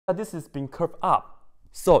this is being curved up.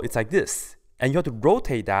 So it's like this. And you have to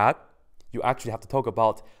rotate that. You actually have to talk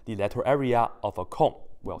about the lateral area of a cone.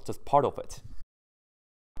 Well, just part of it.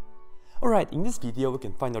 Alright, in this video, we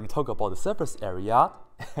can finally talk about the surface area.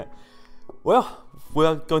 Well,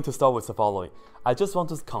 we're going to start with the following. I just want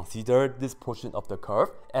to consider this portion of the curve,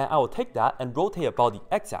 and I will take that and rotate about the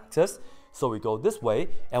x-axis. So we go this way,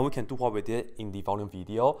 and we can do what we did in the volume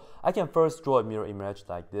video. I can first draw a mirror image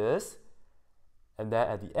like this, and then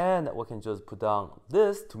at the end, we can just put down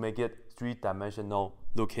this to make it three-dimensional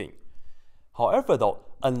looking. However though,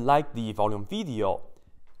 unlike the volume video,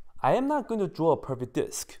 I am not going to draw a perfect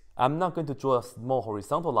disk. I'm not going to draw a small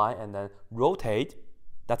horizontal line and then rotate.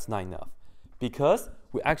 That's not enough, because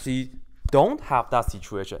we actually don't have that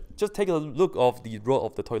situation. Just take a look of the roll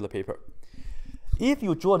of the toilet paper. If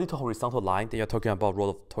you draw a little horizontal line, then you're talking about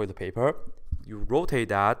roll of toilet paper. You rotate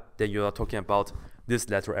that, then you are talking about this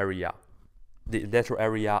lateral area, the lateral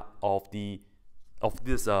area of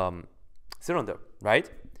this cylinder, right?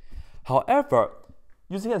 However,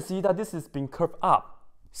 you can see that this is being curved up.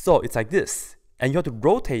 So it's like this, and you have to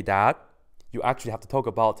rotate that. You actually have to talk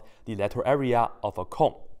about the lateral area of a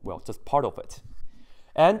cone. Well, just part of it.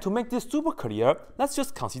 And to make this super clear, let's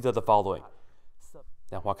just consider the following.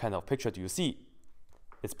 Now, what kind of picture do you see?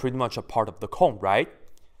 It's pretty much a part of the cone, right?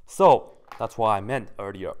 So that's what I meant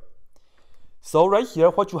earlier. So right here,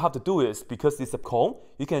 what you have to do is, because it's a cone,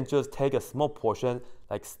 you can just take a small portion,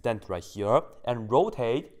 like stand right here, and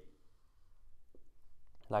rotate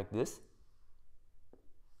like this.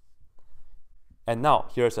 And now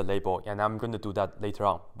here's a label, and I'm going to do that later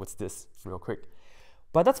on with this real quick.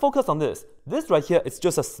 But let's focus on this. This right here is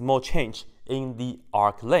just a small change in the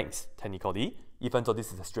arc length, technically, even though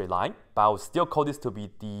this is a straight line, but I will still call this to be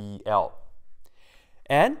DL.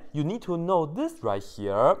 And you need to know this right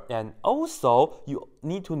here, and also you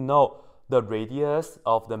need to know the radius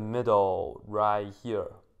of the middle right here,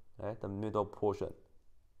 right? The middle portion.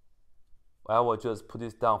 I will just put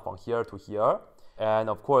this down from here to here. And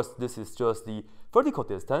of course, this is just the vertical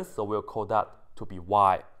distance, so we'll call that to be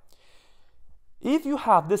Y. If you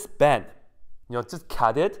have this bend, just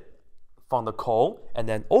cut it from the cone and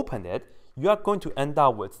then open it, you are going to end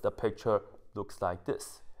up with the picture looks like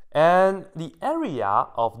this. And the area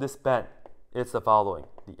of this bend is the following.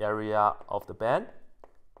 The area of the bend,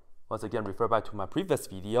 once again, refer back to my previous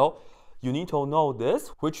video. You need to know this,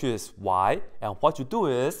 which is Y, and what you do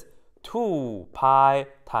is 2 pi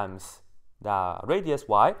times the radius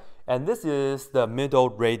Y, and this is the middle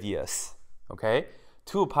radius, okay?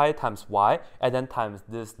 2 pi times Y, and then times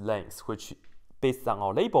this length, which based on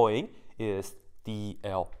our labeling is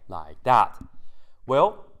DL, like that.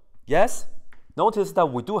 Well, yes, notice that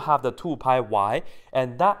we do have the 2 pi Y,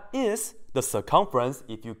 and that is the circumference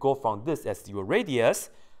if you go from this as your radius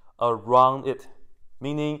around it.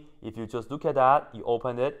 Meaning, if you just look at that, you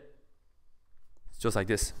open it, it's just like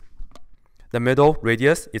this. The middle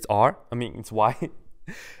radius is R, it's Y,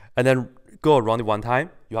 and then go around it one time,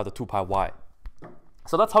 you have the 2 pi Y.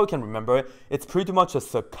 So that's how you can remember it. It's pretty much a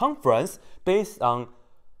circumference based on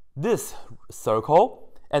this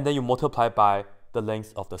circle, and then you multiply by the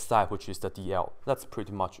length of the side, which is the DL. That's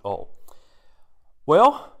pretty much all.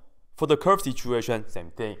 Well, for the curve situation,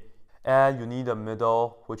 same thing. And you need the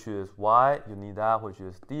middle, which is Y. You need that, which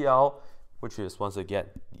is DL, which is, once again,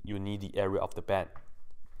 you need the area of the bend.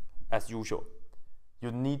 As usual,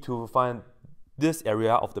 you need to find this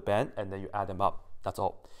area of the bend and then you add them up. That's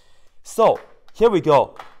all. So here we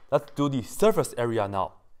go. Let's do the surface area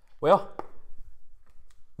now. Well,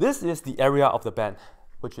 this is the area of the bend,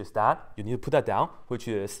 which is that. You need to put that down, which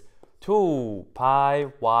is 2 pi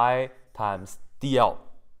Y times DL.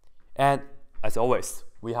 And as always,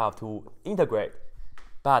 we have to integrate.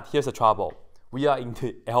 But here's the trouble. We are in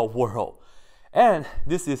the L world. And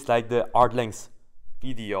this is like the arc length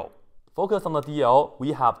video. Focus on the DL,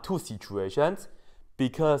 we have two situations,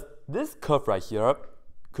 because this curve right here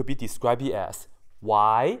could be described as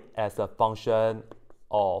Y as a function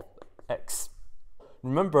of X.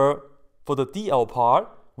 Remember, for the DL part,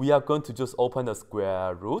 we are going to just open the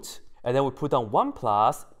square root, and then we put down 1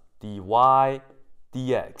 plus dy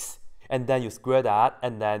dx. And then you square that,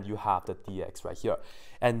 and then you have the dx right here.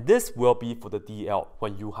 And this will be for the DL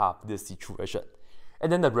when you have this situation.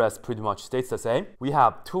 And then the rest pretty much stays the same. We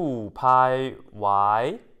have 2 pi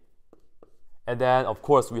y, and then of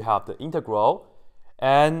course we have the integral,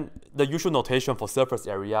 and the usual notation for surface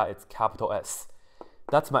area is capital S.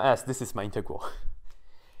 That's my S, this is my integral.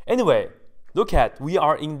 Anyway, look at, we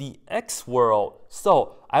are in the x world,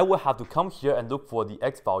 so I will have to come here and look for the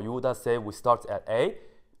x value. Let's say we start at A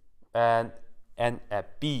and end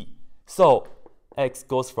at B. So x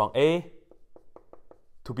goes from A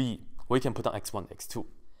to be, we can put on x1, x2.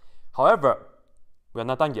 However, we are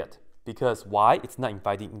not done yet because y is not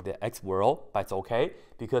invited in the x world, but it's okay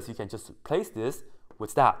because you can just replace this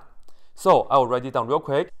with that. So I will write it down real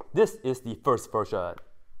quick. This is the first version.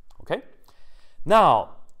 Okay.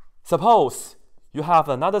 Now, suppose you have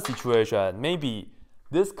another situation. Maybe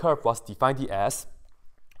this curve was defined as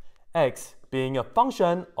x being a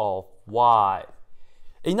function of y.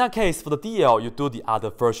 In that case, for the DL, you do the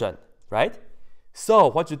other version, right? So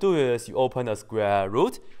what you do is you open a square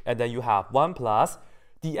root, and then you have 1 plus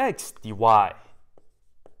dx dy.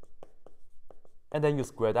 And then you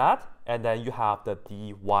square that, and then you have the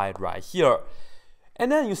dy right here.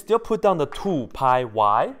 And then you still put down the 2 pi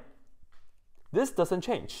y. This doesn't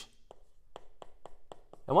change.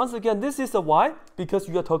 And once again, this is a y because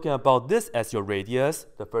you are talking about this as your radius,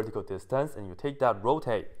 the vertical distance, and you take that,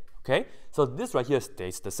 rotate. Okay? So this right here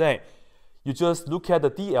stays the same. You just look at the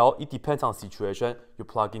DL, it depends on situation, you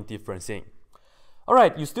plug in different thing.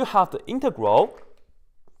 Alright, you still have the integral.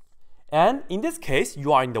 And in this case,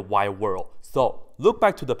 you are in the y world. So look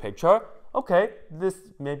back to the picture. Okay, this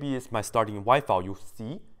maybe is my starting y value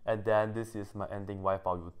c, and then this is my ending y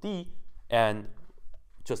value d, and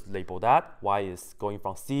just label that. Y is going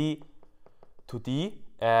from c to d,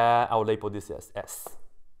 and I will label this as s.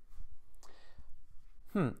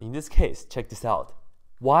 In this case, check this out.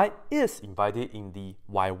 Y is invited in the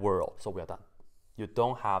y world, so we are done. You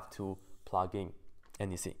don't have to plug in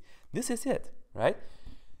anything. This is it, right?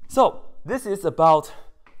 So this is about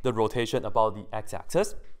the rotation about the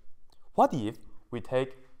x-axis. What if we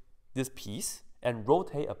take this piece and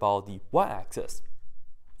rotate about the y-axis?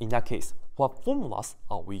 In that case, what formulas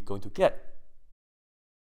are we going to get?